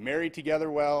 they marry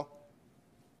together well.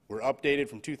 We're updated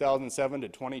from 2007 to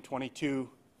 2022,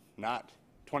 not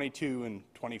 22 and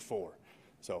 24.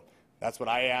 So that's what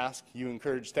I ask you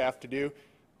encourage staff to do.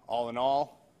 All in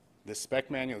all, this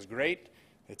spec manual is great.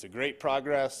 It's a great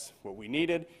progress, what we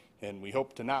needed, and we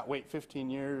hope to not wait 15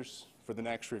 years for the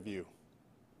next review.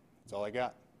 That's all I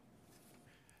got.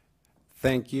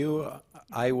 Thank you.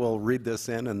 I will read this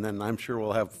in, and then I'm sure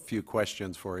we'll have a few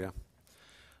questions for you.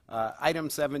 Item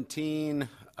 17,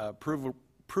 approve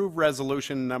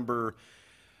resolution number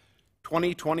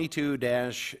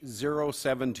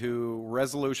 2022-072,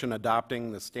 resolution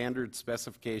adopting the standard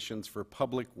specifications for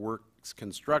public works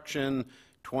construction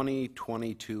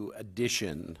 2022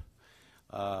 edition.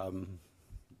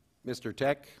 Mr.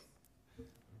 Tech?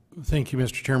 Thank you,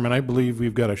 Mr. Chairman. I believe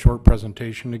we've got a short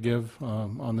presentation to give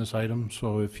on this item,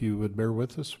 so if you would bear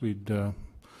with us,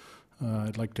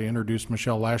 I'd like to introduce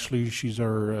Michelle Lashley. She's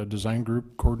our design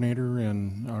group coordinator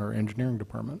in our engineering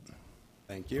department.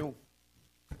 Thank you.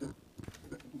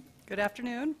 Good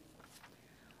afternoon.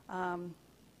 There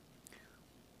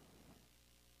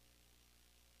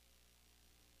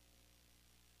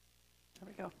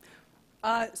we go.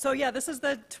 So yeah, this is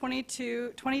the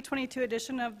 2022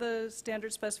 edition of the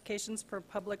standard specifications for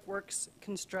public works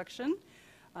construction.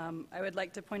 I would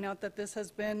like to point out that this has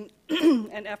been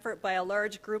an effort by a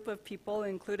large group of people,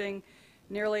 including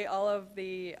nearly all of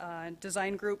the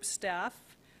design group staff,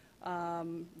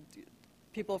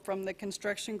 people from the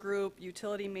construction group,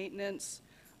 utility maintenance,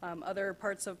 other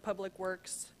parts of public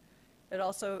works. It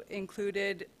also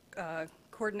included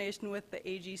coordination with the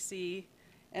AGC,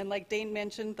 and like Dane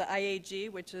mentioned, the IAG,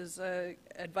 which is an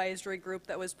advisory group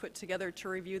that was put together to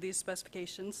review these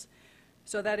specifications.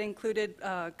 So that included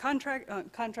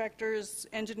contractors,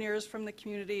 engineers from the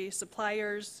community,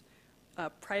 suppliers,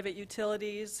 private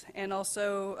utilities, and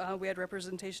also we had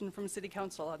representation from City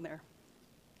Council on there.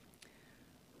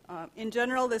 In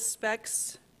general, the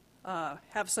specs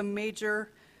have some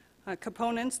major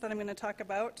components that I'm going to talk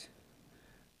about.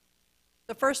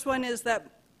 The first one is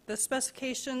that the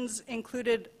specifications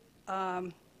included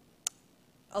a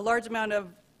large amount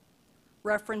of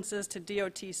references to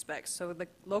DOT specs. So the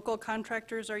local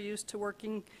contractors are used to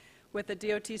working with the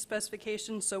DOT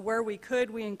specifications. So where we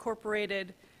could, we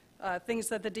incorporated things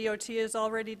that the DOT is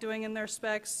already doing in their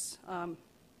specs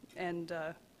and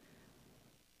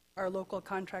our local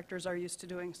contractors are used to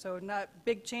doing. So not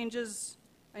big changes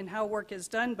in how work is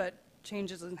done, but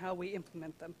changes in how we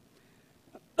implement them.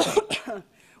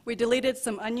 We deleted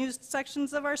some unused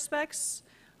sections of our specs.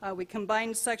 We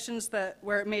combined sections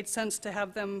where it made sense to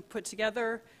have them put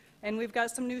together. And we've got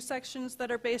some new sections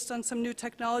that are based on some new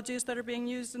technologies that are being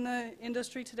used in the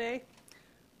industry today.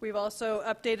 We've also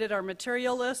updated our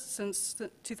material list. Since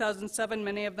 2007,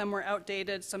 many of them were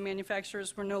outdated. Some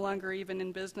manufacturers were no longer even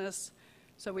in business.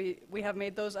 So we have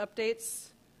made those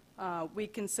updates. We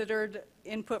considered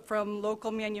input from local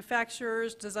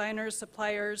manufacturers, designers,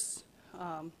 suppliers,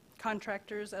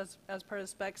 contractors as part of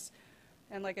specs.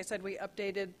 And like I said, we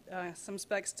updated some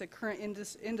specs to current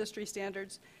industry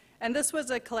standards. And this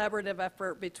was a collaborative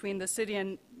effort between the city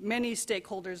and many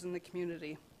stakeholders in the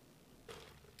community.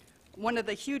 One of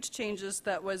the huge changes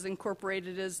that was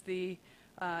incorporated is the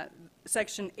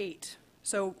Section 8.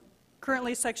 So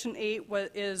currently Section 8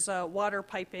 is water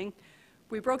piping.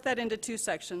 We broke that into two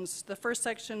sections. The first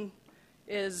section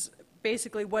is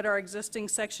basically what our existing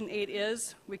Section 8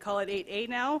 is. We call it 8A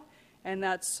now, and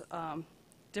that's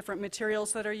different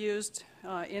materials that are used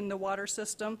in the water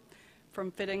system, from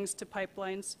fittings to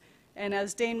pipelines. And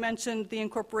as Dane mentioned, the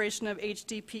incorporation of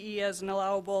HDPE as an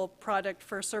allowable product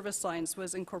for service lines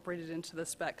was incorporated into the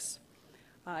specs.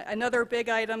 Another big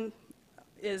item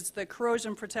is the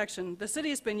corrosion protection. The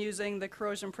city's been using the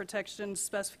corrosion protection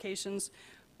specifications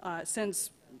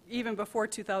since even before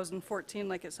 2014,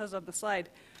 like it says on the slide,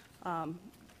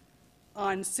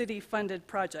 on city-funded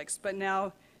projects. But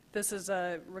now this is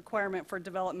a requirement for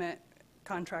development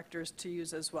contractors to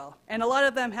use as well. And a lot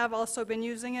of them have also been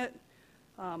using it,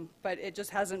 but it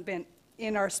just hasn't been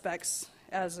in our specs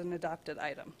as an adopted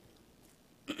item.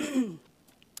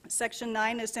 Section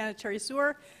 9 is sanitary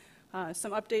sewer.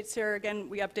 Some updates here. Again,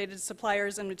 we updated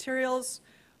suppliers and materials.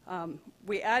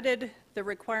 We added the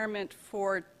requirement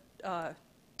for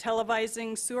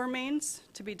televising sewer mains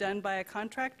to be done by a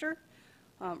contractor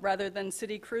rather than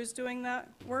city crews doing that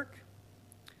work.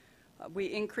 We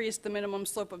increased the minimum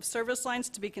slope of service lines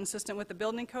to be consistent with the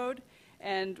building code,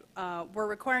 and we're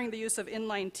requiring the use of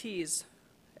inline tees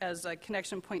as a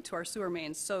connection point to our sewer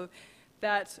mains. So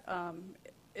that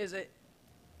is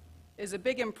a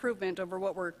big improvement over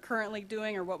what we're currently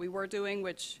doing or what we were doing,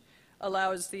 which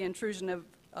allows the intrusion of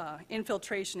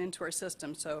infiltration into our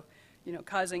system. So,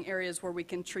 causing areas where we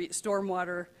can treat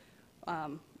stormwater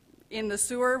in the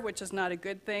sewer, which is not a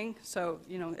good thing. So,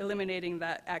 eliminating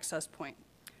that access point.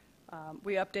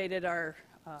 We updated our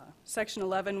Section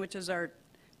 11, which is our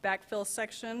backfill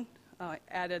section,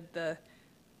 added the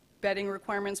bedding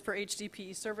requirements for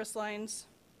HDPE service lines.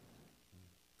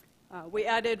 We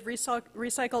added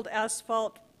recycled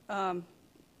asphalt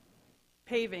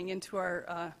paving into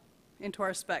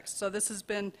our specs. So this has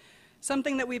been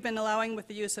something that we've been allowing with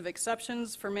the use of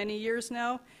exceptions for many years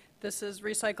now. This is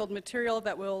recycled material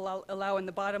that will allow in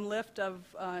the bottom lift of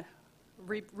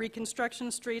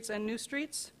reconstruction streets and new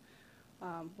streets.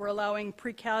 We're allowing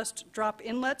precast drop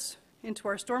inlets into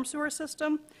our storm sewer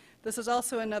system. This is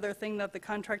also another thing that the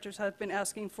contractors have been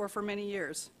asking for many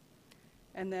years.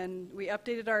 And then we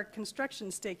updated our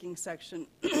construction staking section.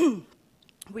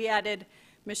 We added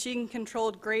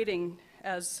machine-controlled grading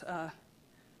as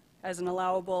an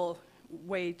allowable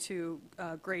way to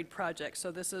grade projects.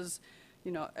 So this is,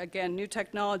 you know, again, new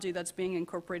technology that's being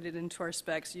incorporated into our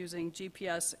specs using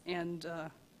GPS and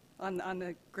on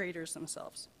the graders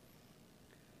themselves.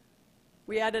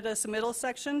 We added a submittal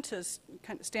section to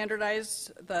kind of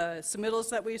standardize the submittals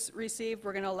that we received.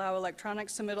 We're going to allow electronic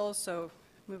submittals, so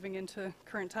moving into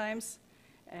current times.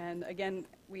 And again,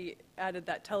 we added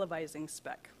that televising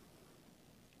spec.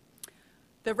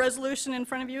 The resolution in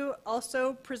front of you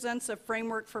also presents a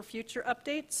framework for future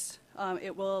updates.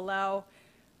 It will allow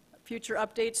future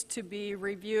updates to be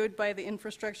reviewed by the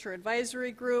Infrastructure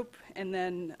Advisory Group and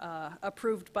then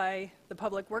approved by the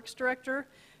Public Works Director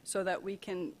so that we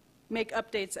can make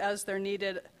updates as they're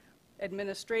needed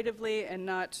administratively and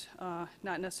not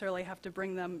necessarily have to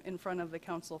bring them in front of the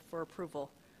council for approval.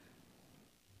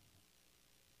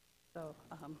 So,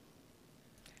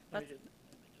 go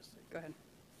ahead.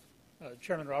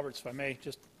 Chairman Roberts, if I may,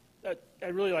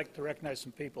 I'd really like to recognize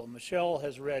some people. Michelle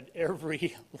has read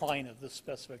every line of the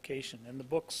specification, and the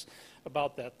book's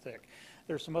about that thick.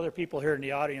 There's some other people here in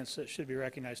the audience that should be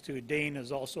recognized too. Dane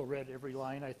has also read every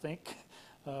line, I think.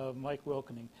 Mike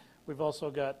Wilkening. We've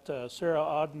also got Sarah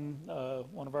Auden,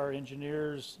 one of our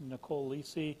engineers, Nicole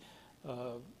Lisi,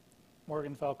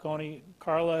 Morgan Falcone.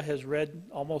 Carla has read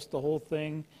almost the whole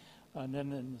thing, and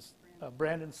then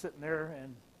Brandon's sitting there,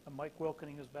 and Mike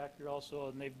Wilkening is back here also,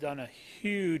 and they've done a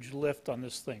huge lift on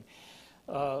this thing.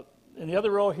 In the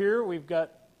other row here, we've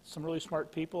got some really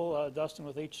smart people. Dustin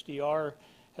with HDR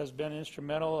has been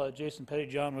instrumental, Jason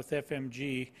Pettyjohn with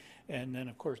FMG, and then,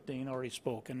 of course, Dane already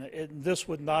spoke. And this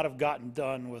would not have gotten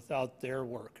done without their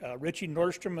work. Richie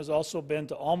Nordstrom has also been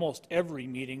to almost every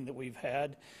meeting that we've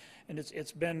had, and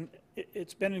it's been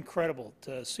incredible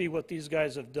to see what these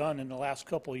guys have done in the last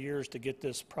couple of years to get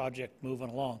this project moving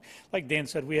along. Like Dan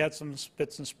said, we had some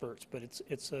spits and spurts, but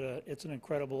it's an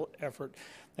incredible effort,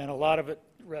 and a lot of it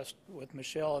rests with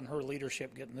Michelle and her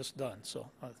leadership getting this done. So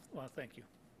I want to thank you.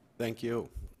 Thank you.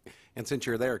 And since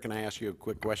you're there, can I ask you a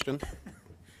quick question?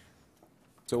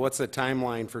 So what's the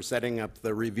timeline for setting up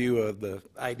the review of the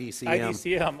IDCM?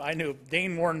 IDCM, I knew.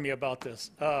 Dane warned me about this.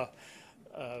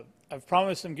 I've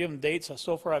promised him give him dates.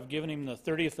 So far I've given him the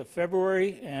 30th of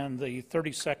February and the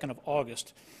 32nd of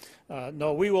August.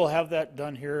 No, we will have that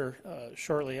done here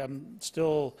shortly.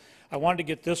 I wanted to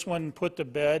get this one put to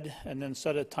bed and then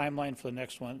set a timeline for the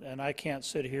next one, and I can't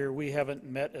sit here. We haven't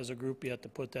met as a group yet to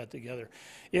put that together.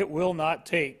 It will not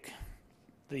take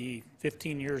the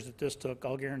 15 years that this took,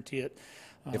 I'll guarantee it.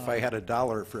 If I had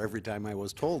 $1 for every time I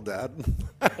was told that.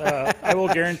 I will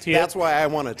guarantee That's why I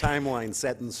want a timeline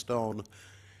set in stone.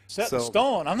 Set in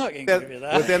stone? I'm not going to give you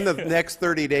that. Within the next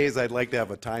 30 days, I'd like to have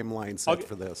a timeline set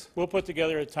for this. We'll put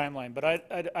together a timeline, but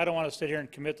I don't want to sit here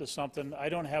and commit to something. I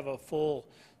don't have a full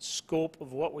scope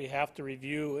of what we have to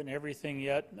review and everything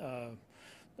yet.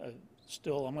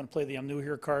 Still, I'm going to play the I'm new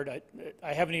here card.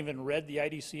 I haven't even read the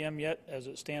IDCM yet as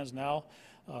it stands now.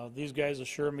 These guys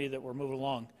assure me that we're moving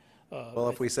along. Well,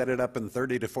 if we set it up in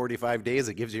 30 to 45 days,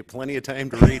 it gives you plenty of time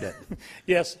to read it.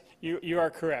 Yes, you are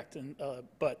correct,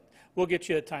 but we'll get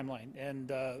you a timeline,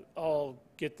 and I'll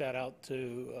get that out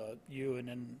to you, and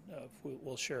then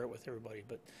we'll share it with everybody.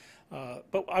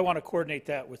 But I want to coordinate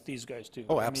that with these guys too.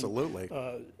 Oh, absolutely.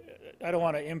 I don't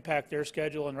want to impact their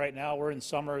schedule, and right now we're in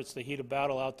summer. It's the heat of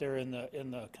battle out there in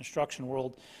the construction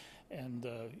world, and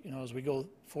as we go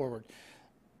forward.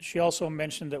 She also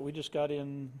mentioned that we just got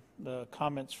in the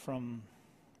comments from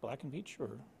Black and Veatch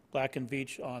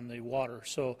on the water.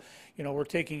 So, we're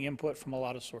taking input from a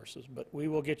lot of sources, but we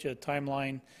will get you a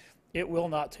timeline. It will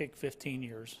not take 15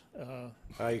 years.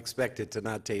 I expect it to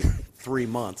not take 3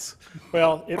 months.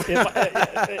 Well,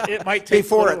 it might take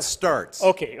before it starts.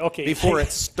 Okay. Before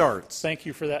it starts. Thank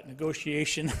you for that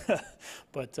negotiation.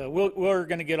 But we're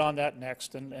going to get on that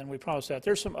next, and we promise that.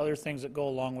 There's some other things that go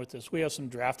along with this. We have some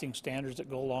drafting standards that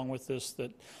go along with this,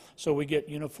 so we get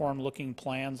uniform-looking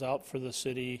plans out for the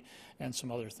city and some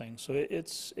other things. So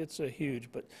it's a huge.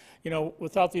 But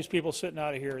without these people sitting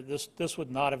out of here, this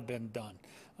would not have been done.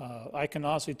 I can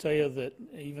honestly tell you that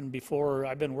even before,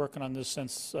 I've been working on this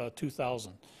since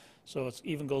 2000. So it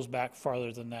even goes back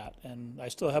farther than that. And I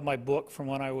still have my book from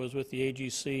when I was with the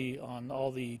AGC on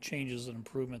all the changes and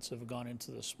improvements that have gone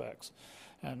into the specs.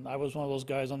 And I was one of those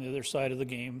guys on the other side of the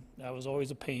game. I was always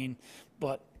a pain,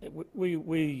 but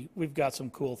we've got some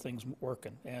cool things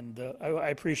working. And I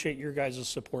appreciate your guys'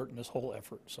 support in this whole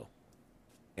effort. So.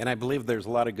 And I believe there's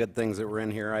a lot of good things that were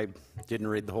in here. I didn't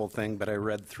read the whole thing, but I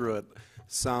read through it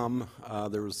some.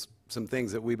 There was some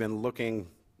things that we've been looking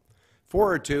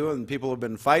forward to and people have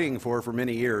been fighting for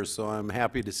many years, so I'm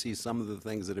happy to see some of the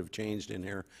things that have changed in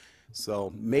here.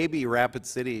 So maybe Rapid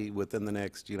City within the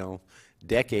next,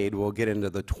 decade will get into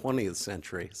the 20th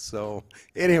century. So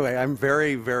anyway, I'm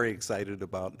very, very excited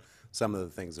about some of the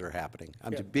things that are happening.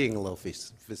 I'm just being a little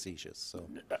facetious. So.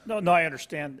 No, I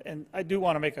understand. And I do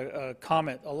want to make a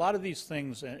comment. A lot of these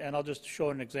things, and I'll just show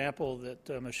an example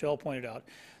that Michelle pointed out,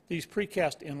 these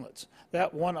precast inlets,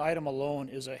 that one item alone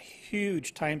is a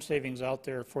huge time savings out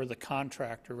there for the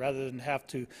contractor rather than have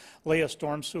to lay a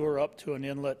storm sewer up to an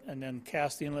inlet and then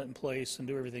cast the inlet in place and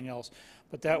do everything else.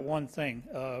 But that one thing,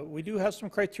 we do have some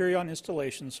criteria on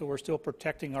installation, so we're still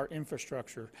protecting our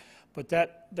infrastructure. But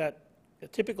that a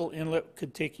typical inlet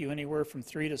could take you anywhere from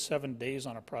 3 to 7 days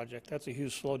on a project. That's a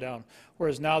huge slowdown.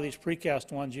 Whereas now these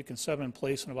precast ones, you can set them in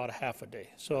place in about a half a day.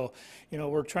 So,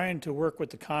 we're trying to work with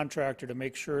the contractor to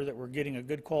make sure that we're getting a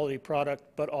good quality product,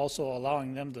 but also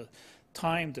allowing them the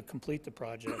time to complete the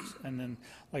projects. And then,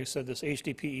 like I said, this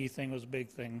HDPE thing was a big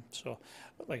thing. So,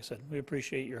 like I said, we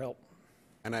appreciate your help.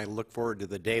 And I look forward to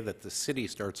the day that the city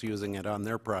starts using it on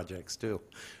their projects too.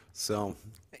 So,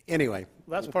 anyway.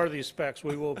 That's part of these specs.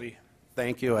 We will be.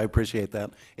 Thank you. I appreciate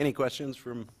that. Any questions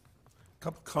from? A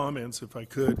couple comments, if I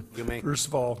could. You may. First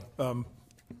of all, I'm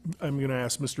going to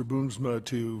ask Mr. Boomsma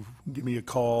to give me a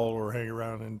call or hang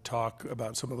around and talk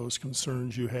about some of those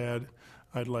concerns you had.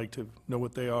 I'd like to know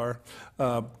what they are.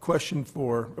 Question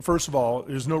first of all,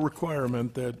 there's no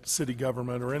requirement that city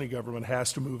government or any government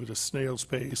has to move at a snail's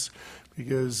pace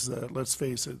because, let's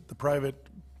face it, the private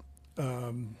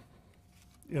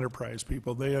enterprise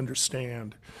people, they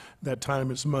understand that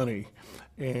time is money.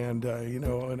 And,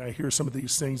 and I hear some of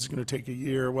these things are going to take a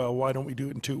year. Well, why don't we do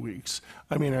it in 2 weeks?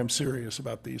 I mean, I'm serious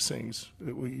about these things.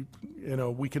 We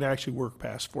can actually work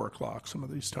past 4 o'clock some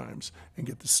of these times and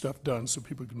get this stuff done so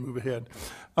people can move ahead.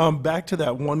 Back to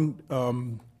that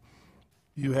one,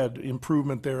 you had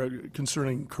improvement there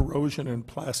concerning corrosion and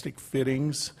plastic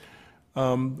fittings.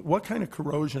 What kind of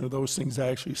corrosion are those things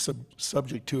actually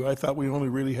subject to? I thought we only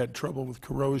really had trouble with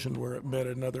corrosion where it met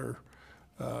another.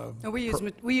 No, we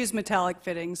use metallic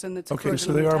fittings, and it's okay.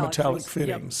 So they are metallic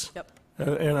fittings. Yep.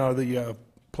 And are the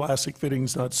plastic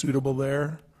fittings not suitable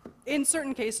there? In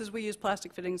certain cases, we use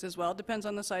plastic fittings as well. Depends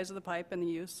on the size of the pipe and the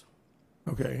use.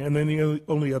 Okay. And then the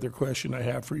only other question I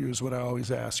have for you is what I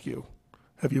always ask you: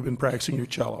 have you been practicing your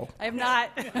cello? I have not.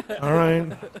 All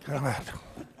right. God.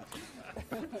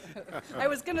 I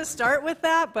was going to start with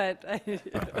that, but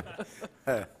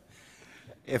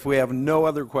If we have no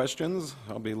other questions,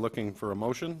 I'll be looking for a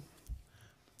motion.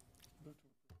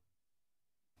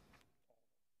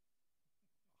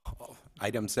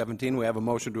 Item 17, we have a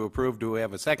motion to approve. Do we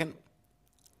have a second?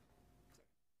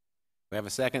 We have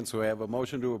a second, so we have a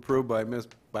motion to approve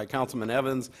by Councilman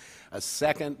Evans, a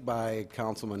second by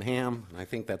Councilman Ham. I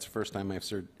think that's the first time I've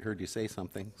heard you say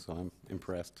something, so I'm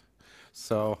impressed.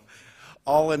 So,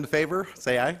 all in favor,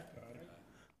 say aye.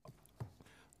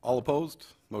 All opposed?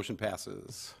 Motion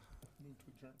passes.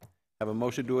 Have a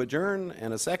motion to adjourn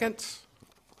and a second.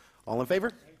 All in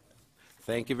favor?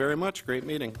 Thank you very much. Great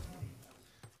meeting.